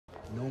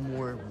No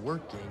more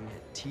working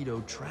at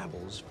Tito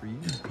Travels for you.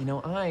 You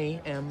know,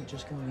 I am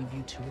just gonna leave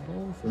you two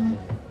alone for a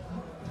minute.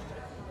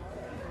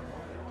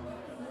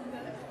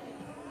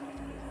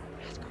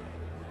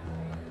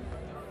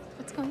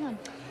 What's going on?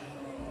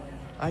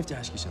 I have to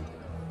ask you something.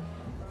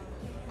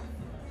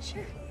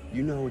 Sure.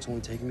 You know it's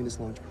only taking me this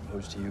long to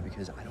propose to you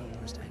because I don't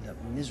want us to end up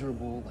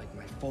miserable like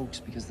my folks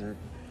because they're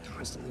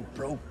constantly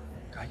broke.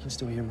 I can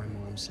still hear my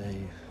mom say,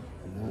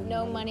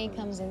 No money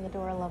comes in the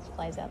door, love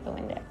flies out the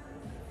window.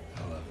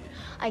 I love you.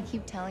 I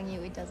keep telling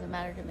you it doesn't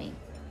matter to me.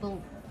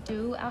 We'll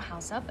do our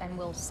house up and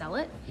we'll sell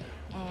it,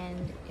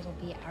 and it'll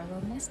be our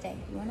little nest egg,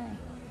 you and I.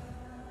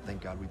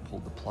 Thank God we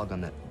pulled the plug on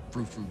that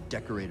frou-frou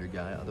decorator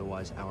guy,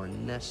 otherwise our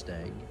nest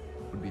egg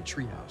would be a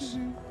treehouse.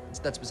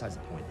 That's besides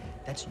the point.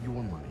 That's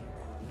your money,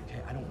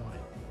 okay? I don't want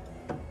it.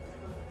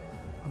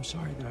 I'm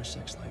sorry that our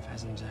sex life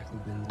hasn't exactly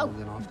been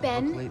rolling off the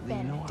hook lately.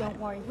 Ben, you know, don't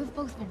worry. We've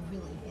both been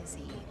really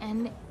busy,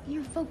 and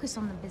you're focused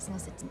on the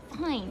business. It's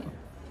fine.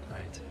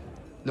 Right.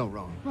 No,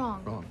 wrong.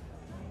 Wrong. Wrong.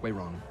 Way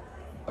wrong.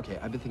 Okay,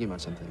 I've been thinking about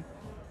something.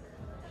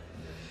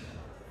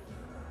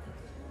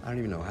 I don't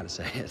even know how to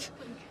say it.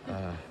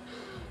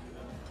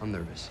 I'm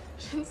nervous.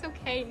 It's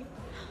okay.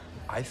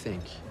 I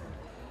think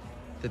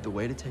that the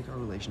way to take our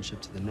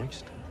relationship to the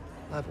next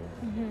level,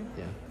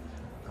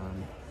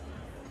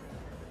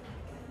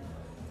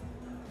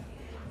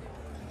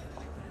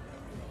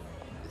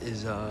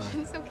 is,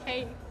 It's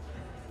okay.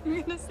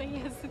 You're gonna say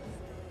yes.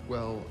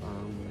 well,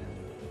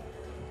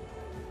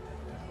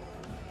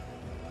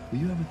 will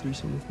you have a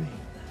threesome with me?